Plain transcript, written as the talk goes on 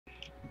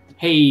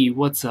Hey,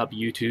 what's up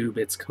YouTube?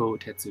 It's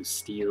Kotetsu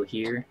Steel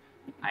here.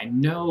 I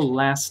know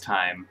last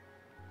time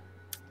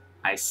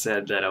I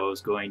said that I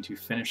was going to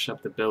finish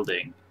up the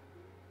building,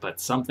 but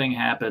something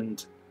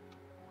happened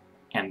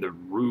and the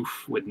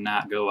roof would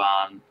not go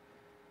on,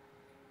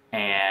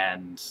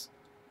 and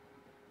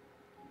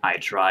I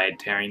tried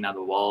tearing down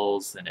the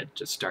walls and it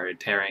just started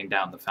tearing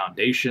down the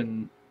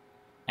foundation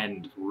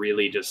and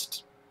really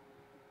just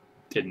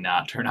did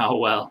not turn out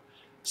well.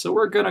 So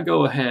we're gonna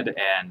go ahead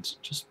and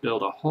just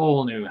build a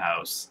whole new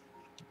house.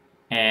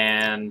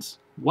 And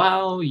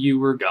while you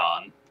were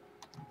gone,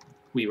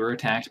 we were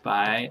attacked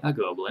by a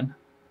goblin,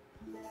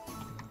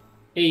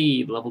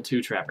 a level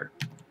 2 trapper,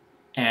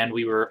 and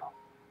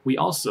we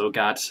also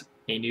got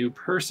a new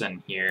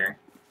person here.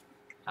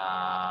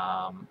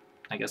 I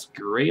guess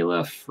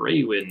Grayla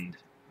Freywind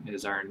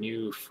is our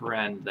new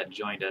friend that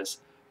joined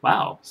us.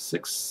 Wow,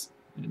 6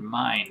 in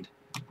mind.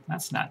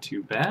 That's not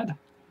too bad.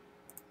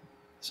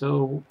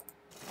 So,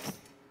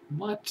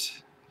 what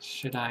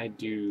should I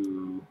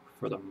do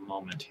for the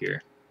moment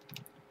here?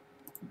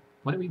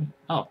 What do we...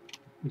 Oh,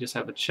 we just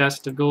have a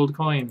chest of gold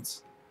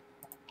coins.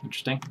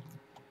 Interesting.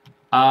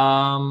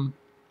 Why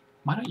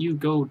don't you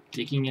go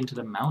digging into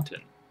the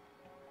mountain?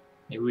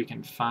 Maybe we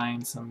can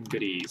find some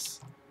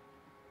goodies.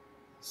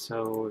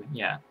 So,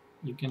 yeah,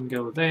 you can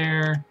go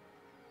there,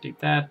 dig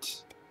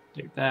that,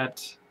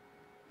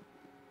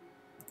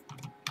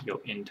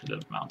 go into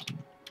the mountain.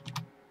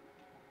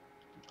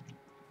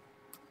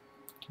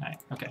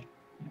 Okay,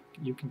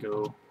 you can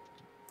go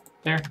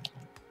there.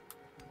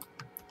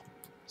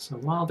 So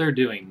while they're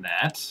doing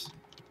that,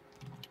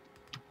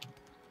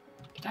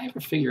 did I ever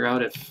figure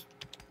out if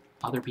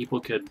other people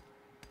could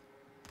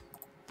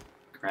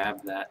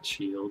grab that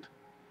shield?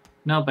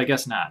 Nope, I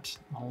guess not.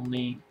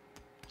 Only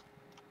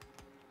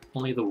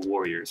the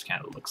warriors,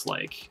 kind of looks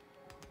like.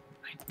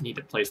 I need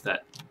to place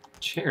that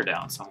chair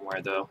down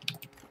somewhere, though.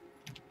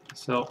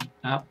 So,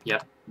 oh,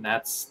 yep,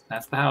 that's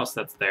the house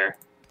that's there.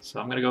 So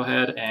I'm gonna go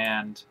ahead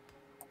and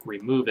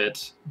remove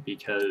it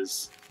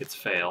because it's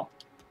fail.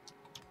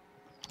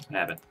 What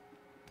happened?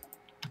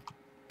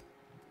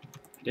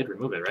 I did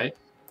remove it, right?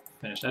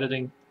 Finished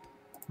editing.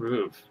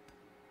 Remove.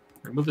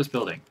 Remove this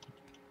building.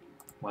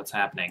 What's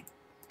happening?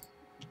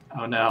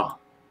 Oh no.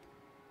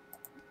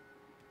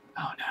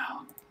 Oh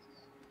no.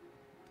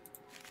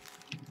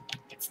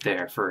 It's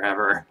there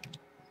forever.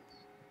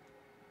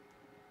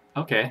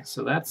 Okay,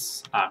 so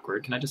that's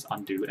awkward. Can I just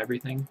undo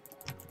everything?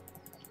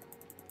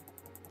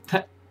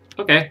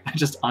 Okay, I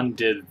just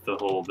undid the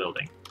whole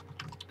building.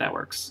 That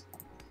works.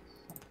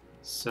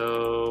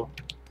 So...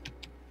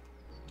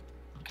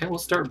 okay, we'll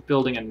start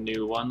building a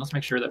new one. Let's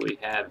make sure that we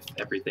have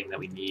everything that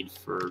we need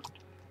for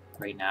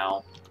right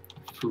now.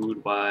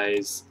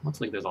 Food-wise, looks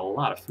like there's a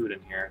lot of food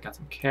in here. Got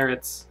some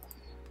carrots,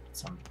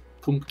 some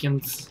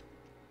pumpkins.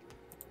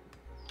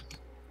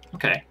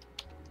 Okay,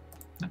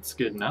 that's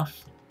good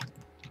enough.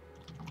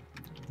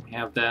 We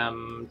have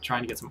them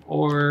trying to get some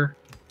ore.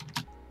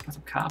 Got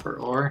some copper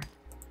ore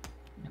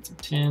and some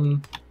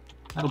tin.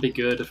 That'll be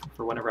good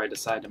for whenever I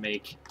decide to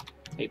make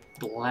a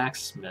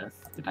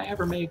blacksmith. Did I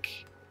ever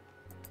make...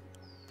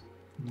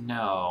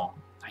 No.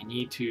 I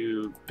need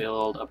to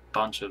build a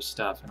bunch of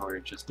stuff in order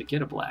just to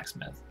get a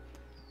blacksmith.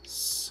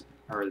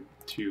 Or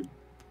to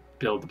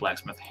build the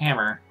blacksmith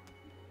hammer.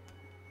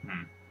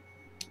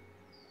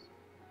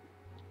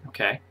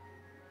 Okay.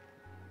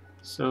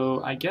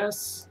 So I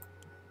guess...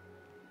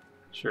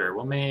 sure,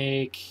 we'll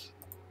make...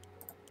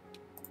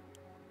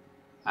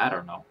 I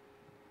don't know.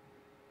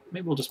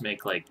 Maybe we'll just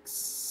make like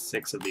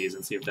 6 of these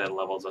and see if that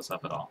levels us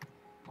up at all.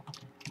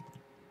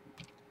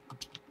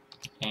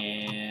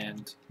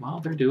 And while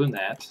they're doing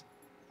that,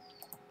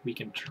 we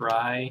can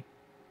try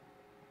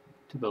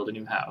to build a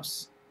new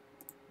house.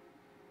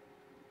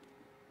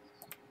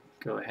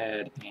 Go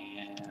ahead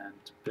and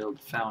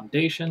build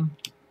foundation.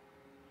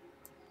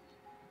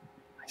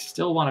 I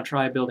still want to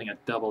try building a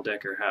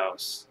double-decker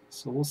house,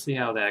 so we'll see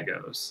how that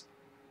goes.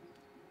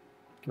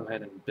 Go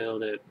ahead and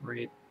build it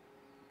right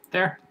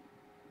there.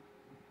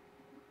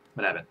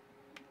 What happened?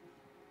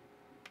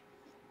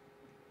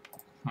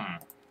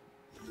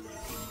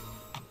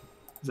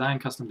 Design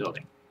custom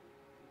building.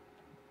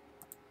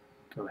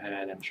 Go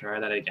ahead and try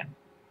that again.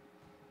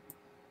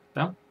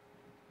 No?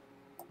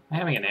 Am I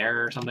having an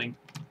error or something?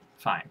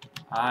 Fine.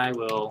 I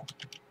will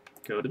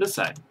go to this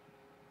side.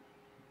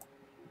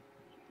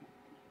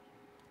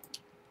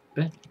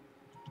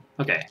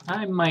 Okay,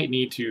 I might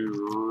need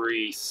to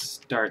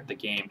restart the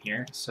game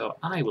here, so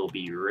I will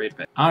be right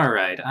back.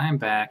 Alright, I'm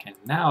back, and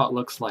now it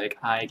looks like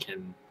I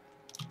can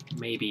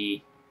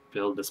maybe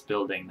build this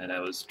building that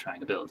I was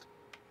trying to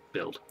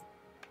build.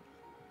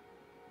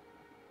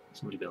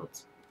 Somebody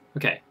builds.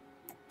 Okay.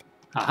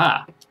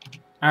 Haha.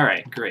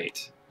 Alright,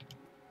 great.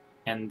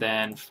 And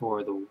then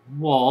for the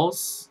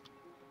walls,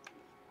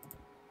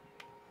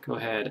 go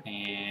ahead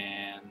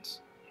and...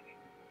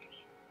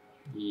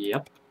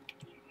 yep.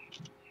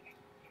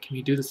 Can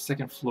we do the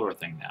second floor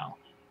thing now?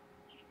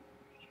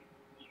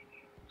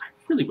 I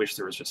really wish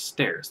there was just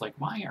stairs. Like,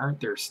 why aren't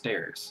there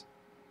stairs?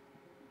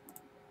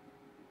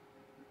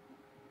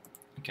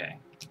 Okay,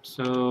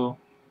 So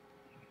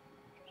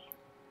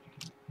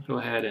go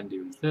ahead and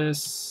do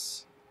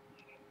this.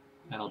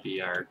 That'll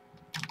be our,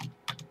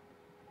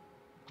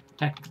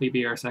 technically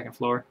be our second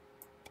floor.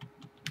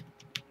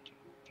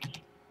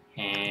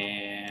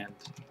 And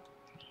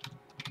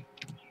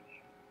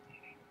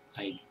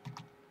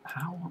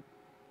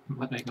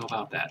what do I go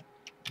about that?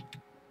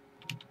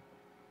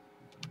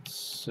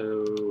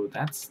 So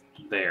that's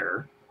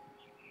there.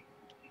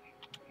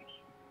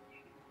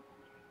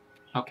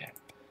 Okay,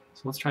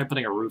 so let's try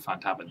putting a roof on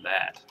top of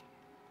that.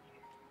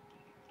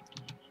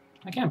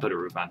 I can put a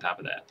roof on top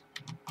of that.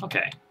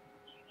 Okay.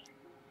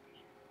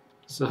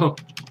 So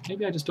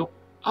maybe I just don't...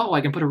 Oh,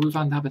 I can put a roof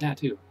on top of that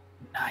too.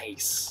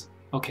 Nice.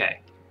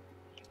 Okay.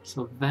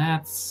 So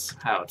that's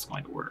how it's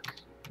going to work,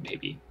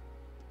 maybe.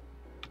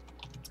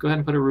 Let's go ahead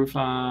and put a roof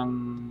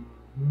on...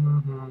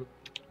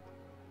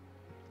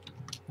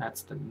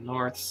 That's the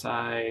north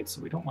side,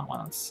 so we don't want one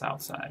on the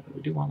south side, but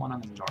we do want one on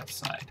the north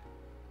side.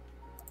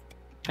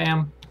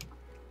 Bam.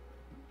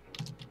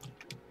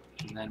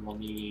 And then we'll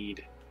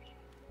need...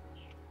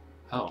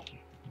 Oh.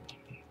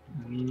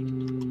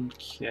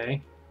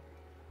 Okay.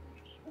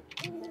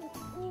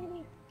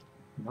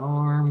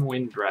 Norm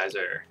wind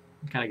riser.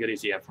 What kind of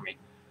goodies do you have for me?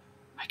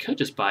 I could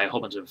just buy a whole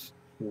bunch of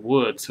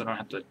wood so I don't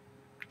have to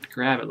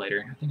grab it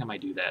later. I think I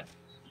might do that.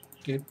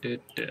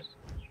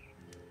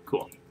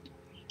 Cool.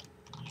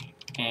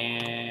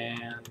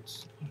 And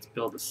let's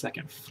build the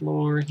second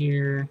floor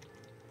here.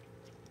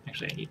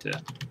 Actually, I need to...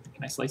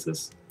 Can I slice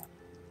this?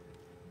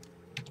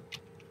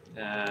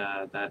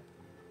 That...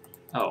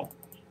 Oh.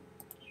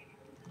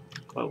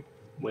 Whoa.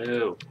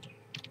 Whoa.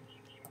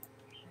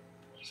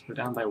 So we're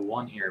down by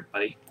 1 here,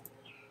 buddy.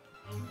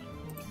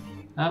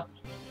 Oh.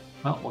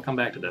 Well, we'll come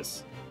back to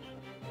this.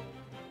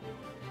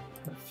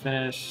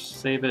 Finish,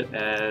 save it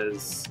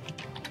as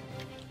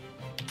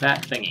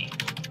that thingy.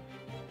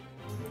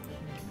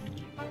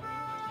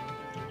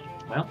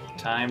 Well,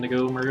 time to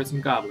go murder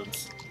some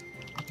goblins.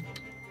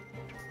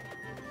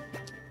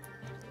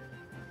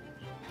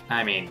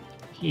 I mean,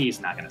 he's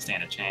not going to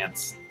stand a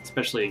chance,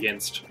 especially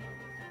against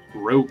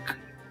Roke.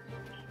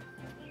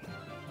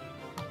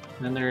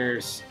 And then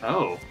there's...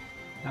 Oh,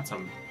 got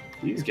some...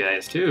 These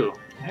guys, too.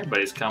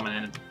 Everybody's coming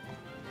in.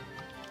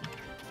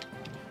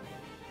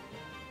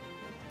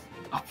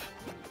 Oh.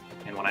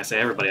 And when I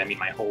say everybody, I mean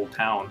my whole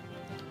town.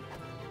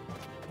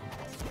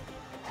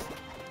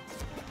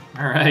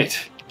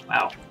 Alright.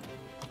 Wow.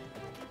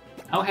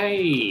 Oh,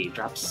 hey!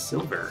 Drops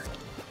silver.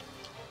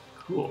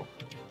 Cool.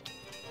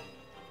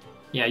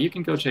 Yeah, you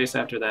can go chase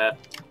after that.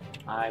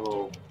 I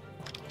will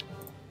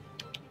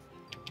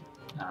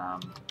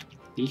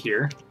be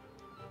here.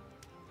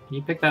 Can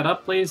you pick that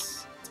up,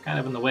 please? It's kind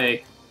of in the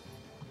way.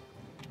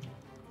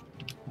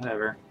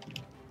 Whatever.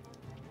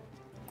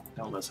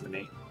 Don't listen to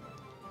me.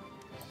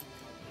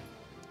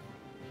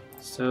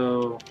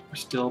 So, we're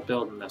still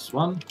building this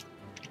one.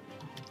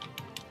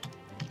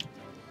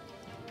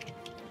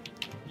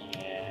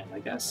 And I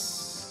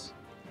guess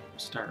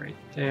start right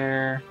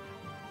there.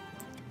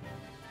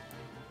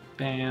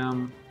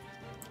 Bam.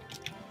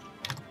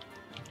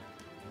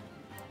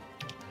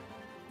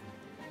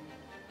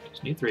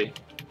 Just need 3.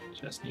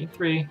 Just need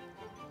 3.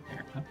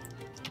 There, up.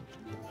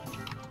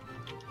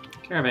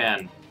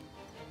 Caravan.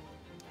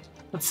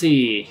 Let's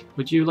see.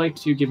 Would you like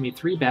to give me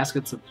 3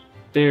 baskets of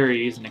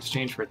berries in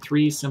exchange for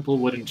 3 simple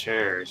wooden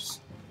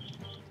chairs?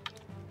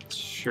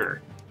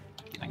 Sure.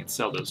 I can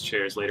sell those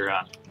chairs later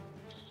on.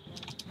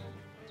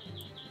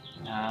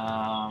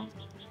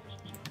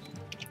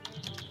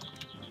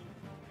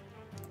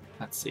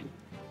 Let's see.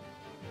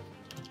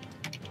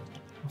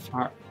 How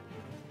far?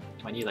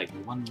 Do I need like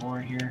 1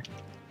 more here?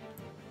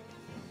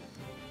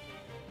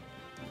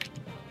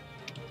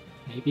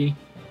 Maybe?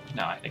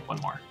 No, I think 1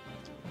 more.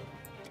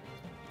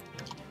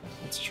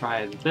 Let's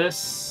try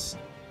this.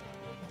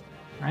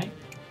 Right?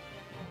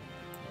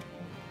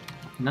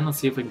 And then let's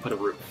see if we can put a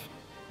roof.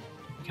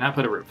 We cannot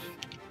put a roof.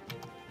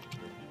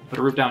 Put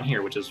a roof down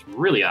here, which is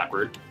really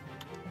awkward.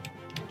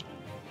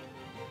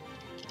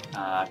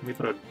 Can we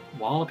put a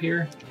wall up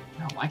here?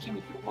 No, why can't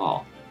we put a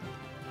wall?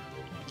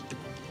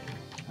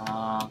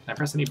 Can I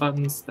press any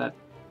buttons that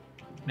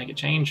make it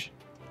change?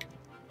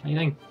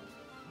 Anything?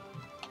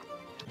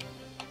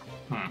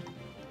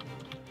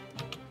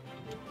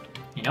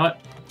 You know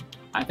what?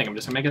 I think I'm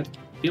just gonna make it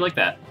be like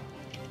that.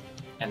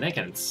 And they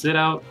can sit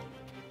out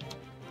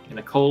in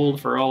the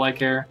cold for all I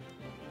care.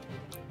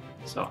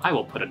 So I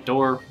will put a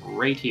door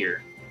right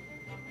here.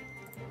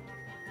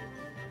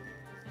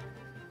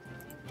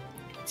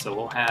 So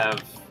we'll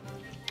have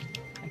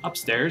an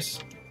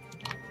upstairs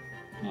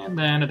and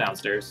then a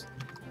downstairs.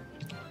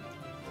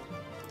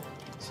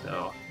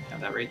 So have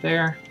that right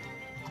there.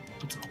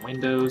 Put some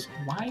windows.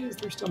 Why is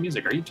there still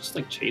music? Are you just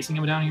like chasing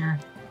him down here?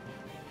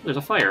 There's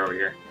a fire over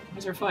here. Why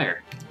is there a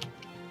fire?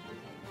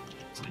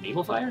 Is it an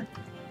evil fire?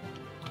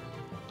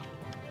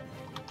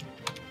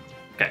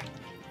 Okay.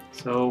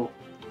 So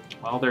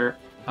while they're...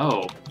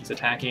 Oh, he's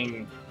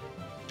attacking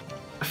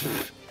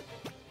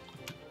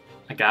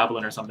a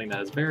goblin or something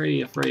that is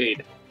very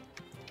afraid.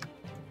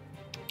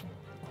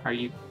 Are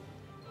you...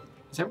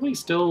 Is everybody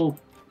still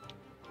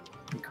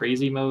In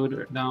crazy mode?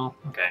 Or, no?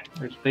 Okay.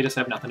 They just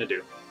have nothing to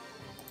do.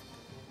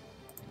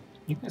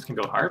 You guys can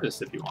go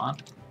harvest if you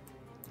want.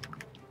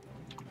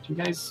 Did you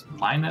guys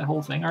mine that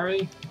whole thing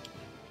already?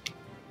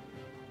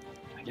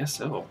 I guess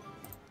so.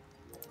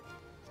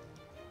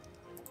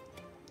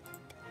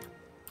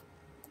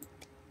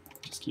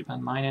 Just keep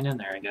on mining in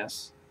there, I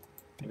guess.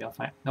 Maybe I'll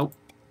find... Nope.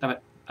 Stop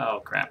it.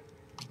 Oh, crap.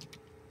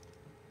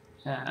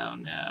 Oh,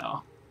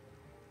 no.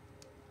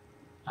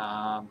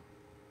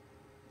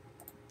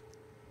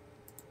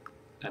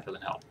 That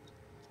doesn't help.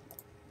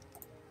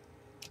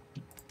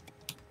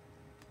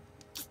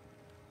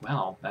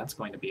 Well, that's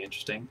going to be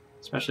interesting.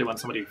 Especially when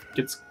somebody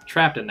gets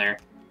trapped in there.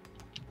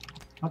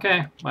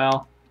 Okay,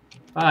 well,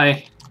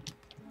 bye.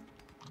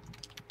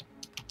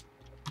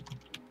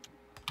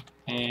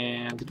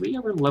 And did we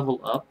ever level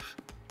up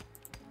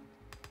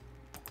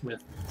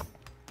with...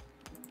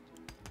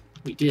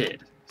 We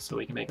did. So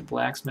we can make a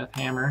blacksmith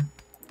hammer,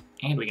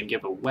 and we can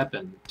give a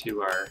weapon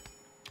to our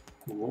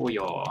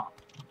warrior.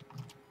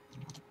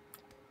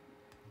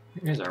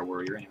 Where is our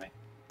warrior anyway?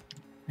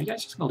 Are you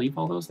guys just gonna leave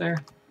all those there?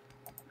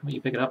 How about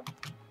you pick it up?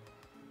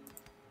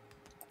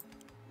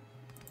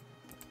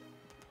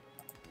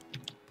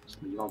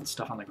 Just leave all the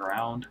stuff on the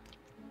ground.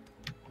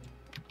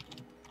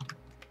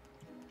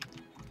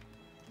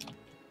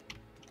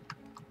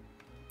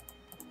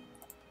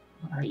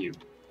 What are you?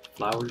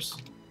 Flowers?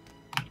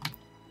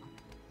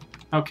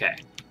 Okay,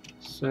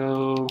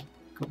 so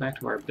go back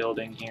to our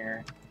building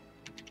here.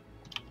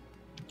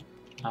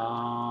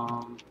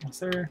 What's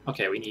there?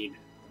 Okay, we need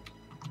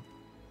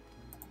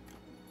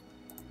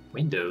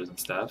windows and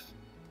stuff.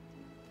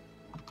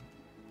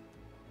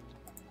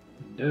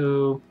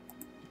 Window.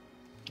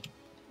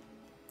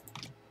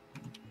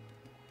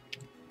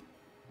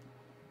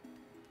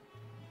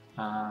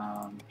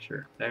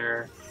 Sure,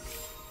 there.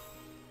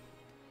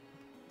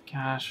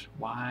 Gosh,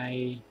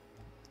 why?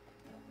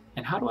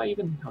 And how do I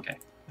even... Okay,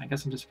 I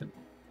guess I'm just gonna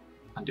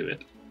undo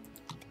it.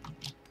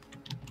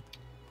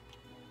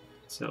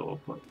 So we'll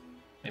put...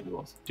 Maybe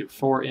we'll do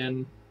 4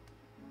 in.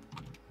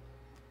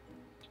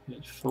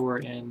 4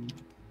 in.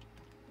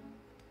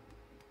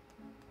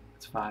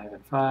 It's 5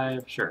 and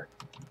 5. Sure.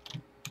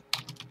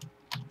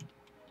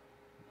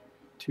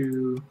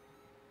 2.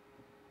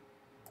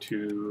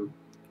 2.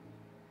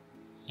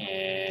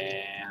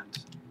 And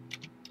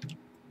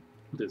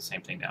we'll do the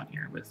same thing down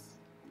here with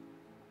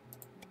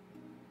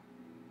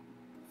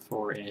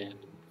 4 in,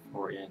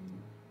 4 in.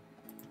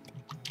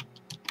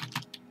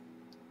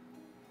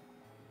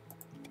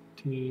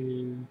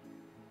 2.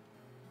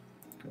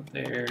 Go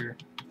there.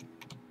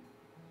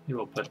 Maybe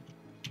we'll put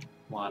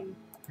 1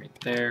 right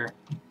there.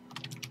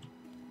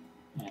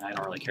 And I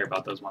don't really care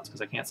about those ones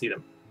because I can't see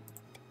them.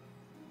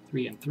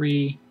 3 and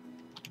 3.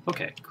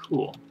 Okay,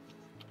 cool.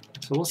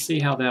 So we'll see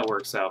how that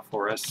works out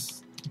for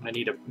us. I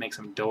need to make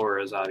some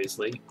doors,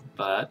 obviously,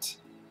 but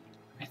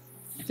I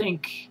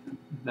think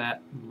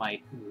that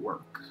might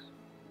work.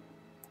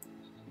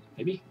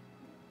 Maybe?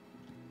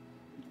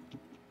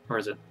 Or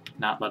is it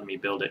not letting me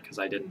build it because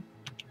I didn't?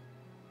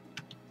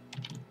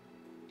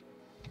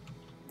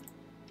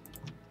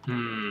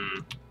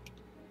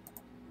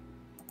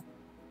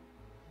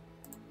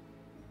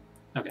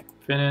 Okay,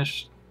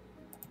 finish.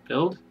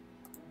 Build?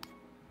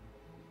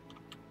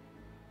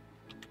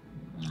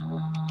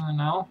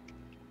 No.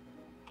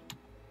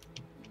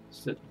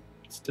 Is it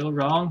still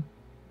wrong?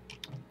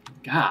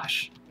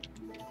 Gosh.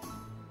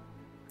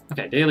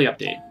 Okay, daily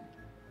update.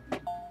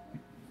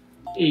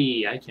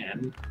 Hey, I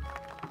can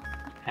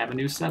have a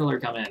new settler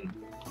come in.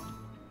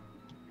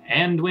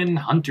 And when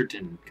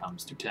Hunterton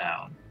comes to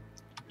town.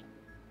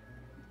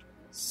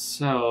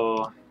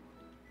 So,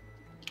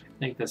 I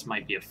think this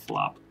might be a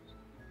flop.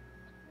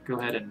 Go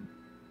ahead and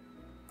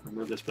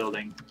remove this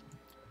building.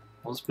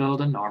 We'll just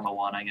build a normal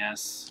one, I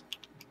guess.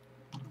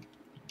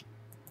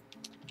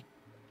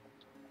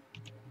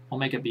 We'll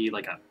make it be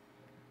like a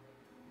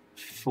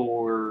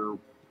 4...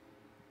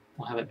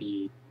 We'll have it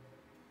be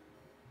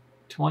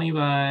 20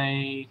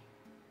 by...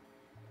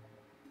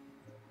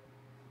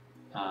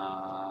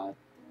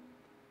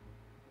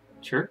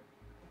 Sure.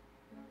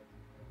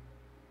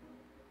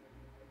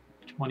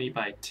 20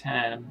 by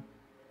 10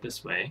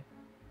 this way.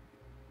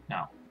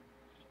 No.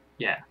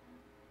 Yeah.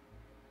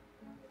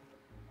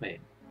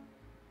 Wait.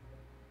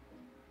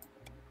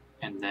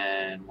 And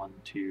then 1,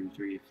 2,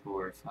 3,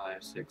 4,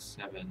 5, 6,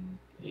 7,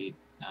 8,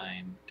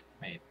 9,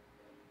 wait.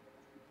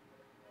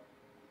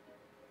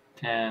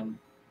 10.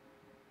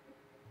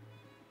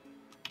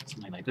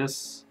 Something like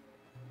this.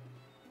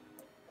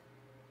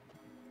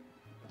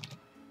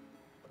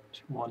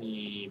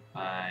 20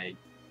 by...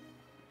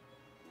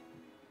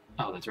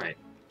 Oh, that's right.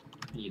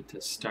 I need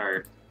to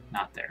start...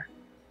 Not there.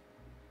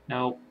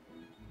 Nope.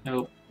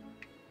 Nope.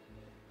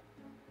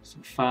 So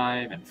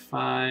 5 and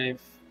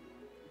 5,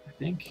 I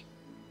think.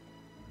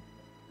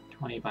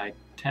 20 by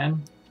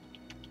 10.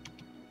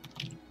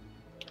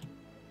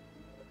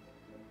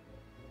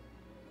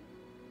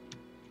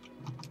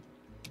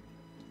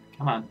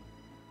 Come on. Does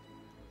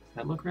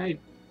that look right?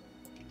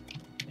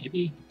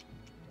 Maybe?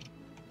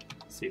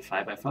 Let's see,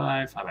 5 by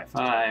 5, 5 by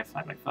 5,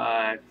 5 by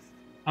 5.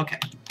 Okay.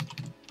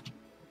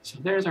 So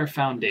there's our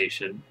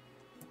foundation.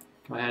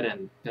 Go ahead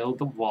and build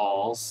the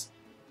walls.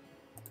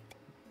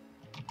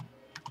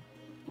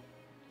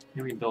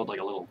 Maybe we can build like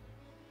a little...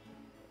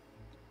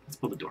 Let's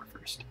build the door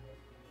first.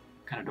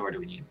 What kind of door do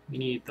we need? We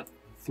need the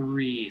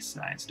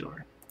 3-size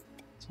door.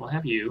 So we'll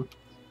have you.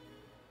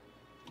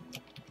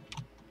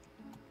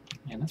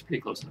 Yeah, that's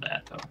pretty close to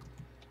that, though.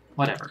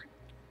 Whatever.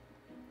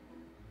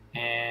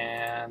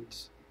 And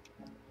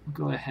we'll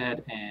go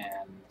ahead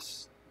and...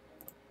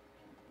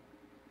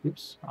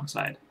 Oops, wrong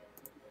side.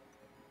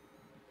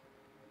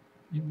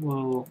 Maybe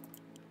we'll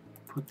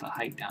put the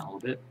height down a little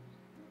bit.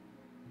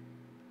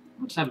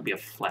 We'll just have it be a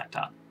flat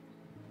top.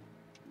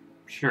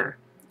 Sure.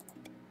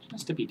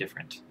 Just to be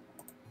different.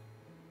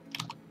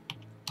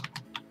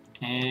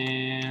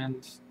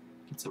 And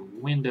get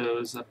some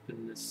windows up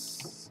in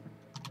this...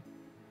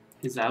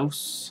 his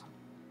house.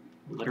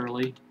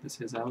 Literally, this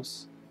his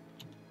house.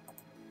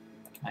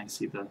 Can I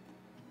see the...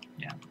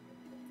 yeah.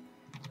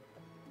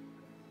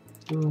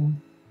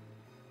 Boom.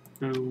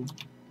 Boom.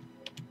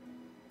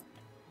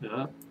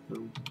 Up.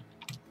 Boom.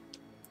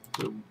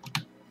 Boom.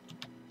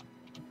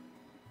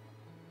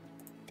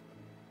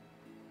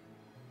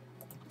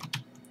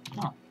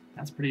 Oh,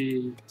 that's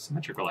pretty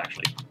symmetrical,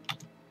 actually.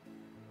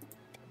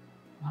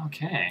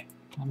 Okay,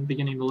 I'm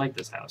beginning to like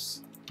this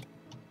house.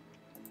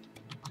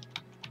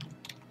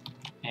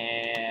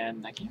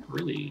 And I can't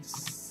really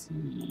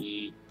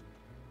see...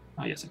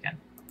 oh, yes, I can.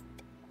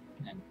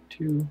 And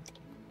 2.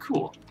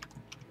 Cool.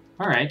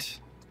 Alright.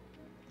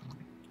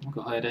 We'll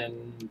go ahead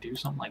and do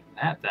something like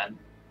that, then.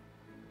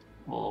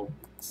 We'll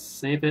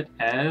save it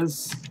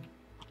as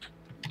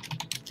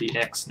the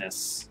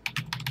Xness.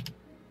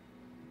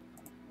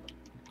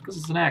 Because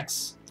it's an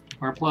X,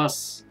 or a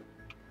plus.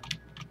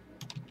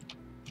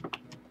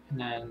 And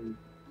then...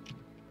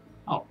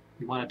 oh,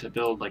 we wanted to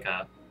build like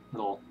a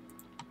little...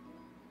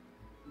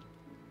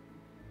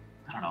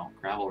 I don't know,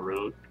 gravel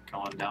road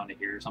going down to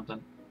here or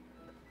something.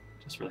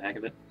 Just for the heck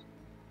of it.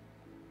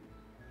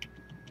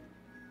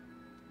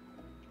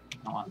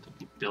 I want it to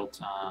be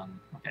built on...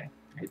 okay,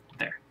 right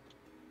there.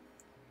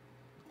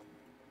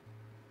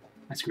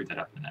 I screwed that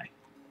up, didn't I?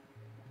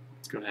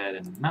 Let's go ahead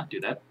and not do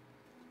that.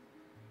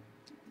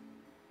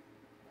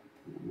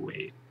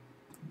 Wait.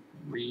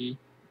 I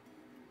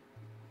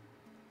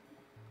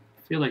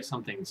feel like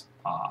something's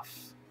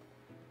off.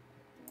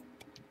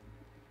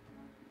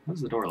 What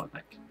does the door look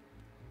like?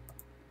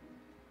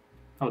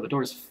 Oh, the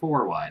door's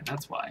 4 wide,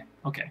 that's why.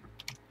 Okay.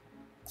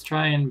 Let's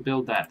try and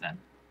build that then.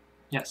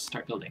 Yes,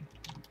 start building.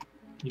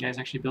 You guys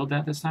actually build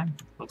that this time?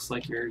 Looks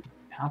like you're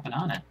hopping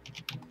on it.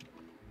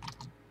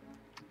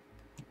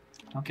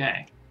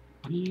 Okay.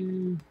 What are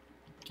you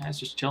guys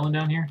just chilling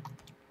down here?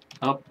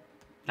 Oh,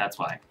 that's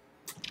why.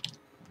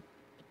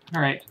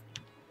 Alright.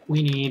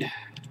 We need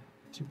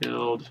to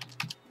build...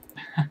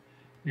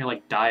 you're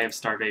like die of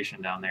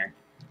starvation down there.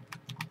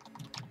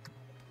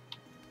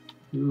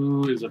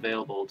 Who is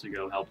available to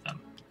go help them?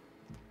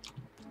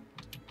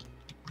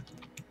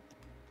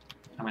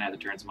 I'm gonna have to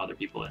turn some other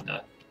people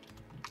into...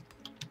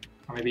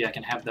 or maybe I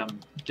can have them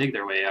dig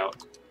their way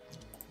out.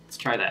 Let's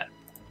try that.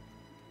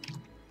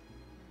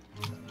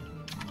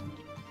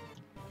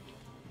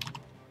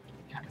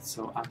 God, it's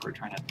so awkward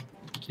trying to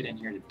get in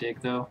here to dig,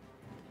 though.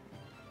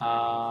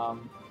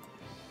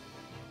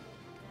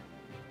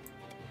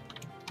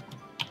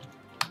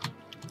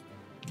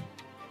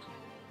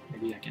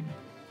 Maybe I can...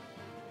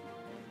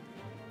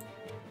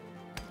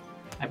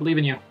 I believe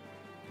in you.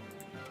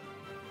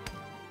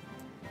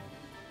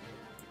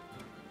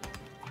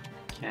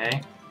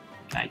 Okay.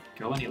 Can I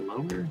go any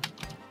lower?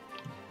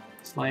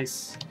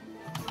 Slice.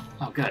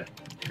 Oh, good.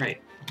 Great.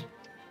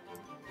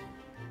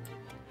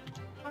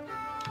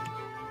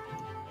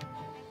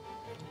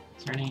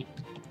 Is there any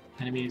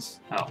enemies?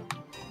 Oh.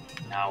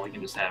 No, we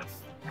can just have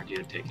our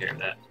dude take care of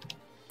that.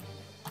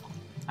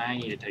 I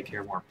need to take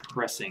care of more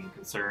pressing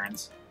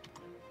concerns.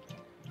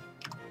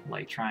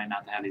 Like trying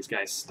not to have these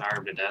guys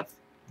starve to death.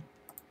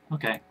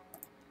 Okay.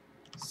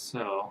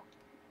 So,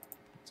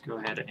 let's go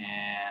ahead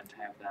and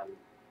have them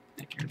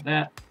take care of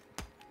that.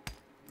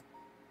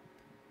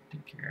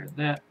 Take care of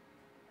that.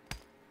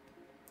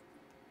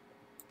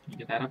 Can you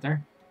get that up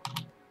there?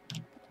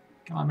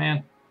 Come on,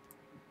 man.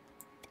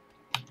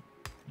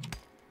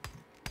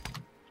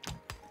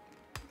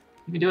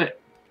 You can do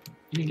it.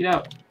 You can get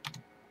out.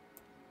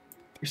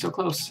 You're so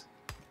close.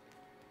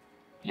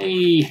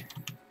 Hey!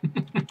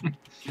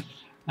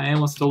 I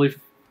almost totally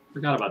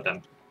forgot about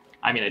them.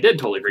 I mean, I did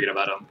totally forget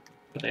about them,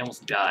 but they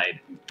almost died.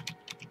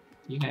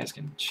 You guys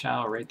can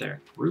chow right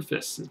there.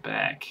 Rufus is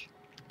back.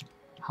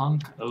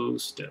 Hunk o'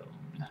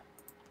 stone.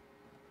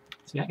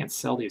 See, I can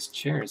sell these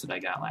chairs that I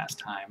got last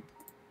time.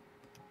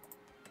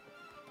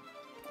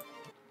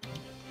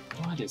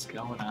 What is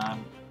going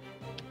on?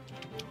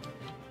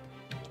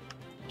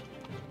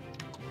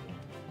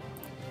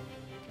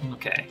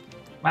 Okay.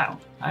 Wow,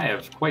 I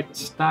have quite the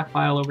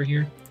stockpile over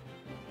here.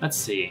 Let's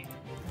see.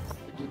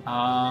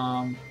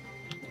 I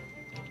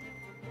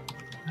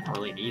don't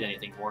really need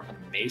anything more from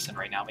the mason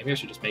right now. Maybe I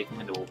should just make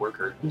him into a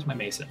worker. Who's my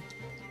mason?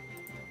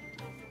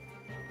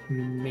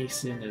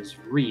 Mason is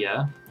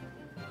Rhea.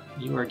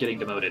 You are getting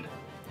demoted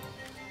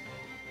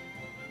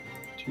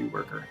to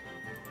worker.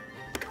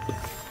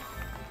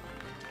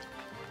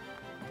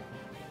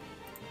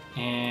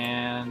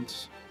 And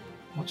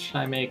what should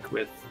I make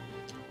with...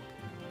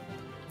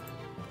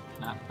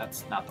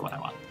 That's not the one I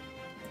want.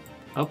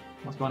 Oh,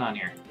 what's going on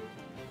here?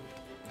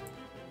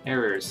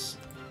 Errors.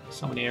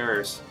 So many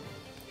errors.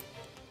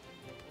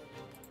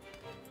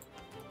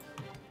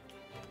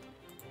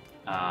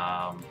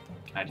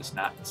 Can I just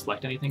not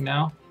select anything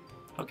now?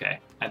 Okay,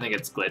 I think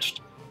it's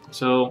glitched.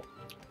 So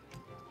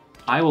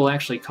I will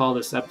actually call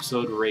this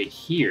episode right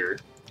here,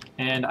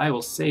 and I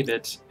will save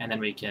it, and then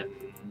we can...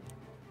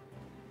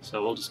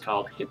 So we'll just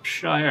call it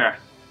Hipshire.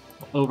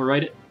 We'll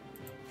overwrite it,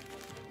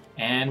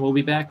 and we'll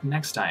be back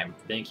next time.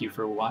 Thank you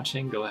for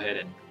watching. Go ahead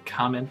and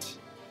comment,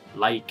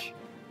 like,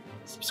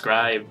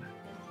 subscribe,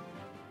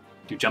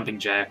 do jumping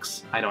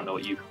jacks. I don't know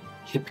what you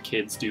hip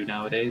kids do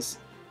nowadays.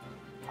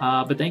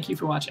 But thank you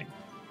for watching.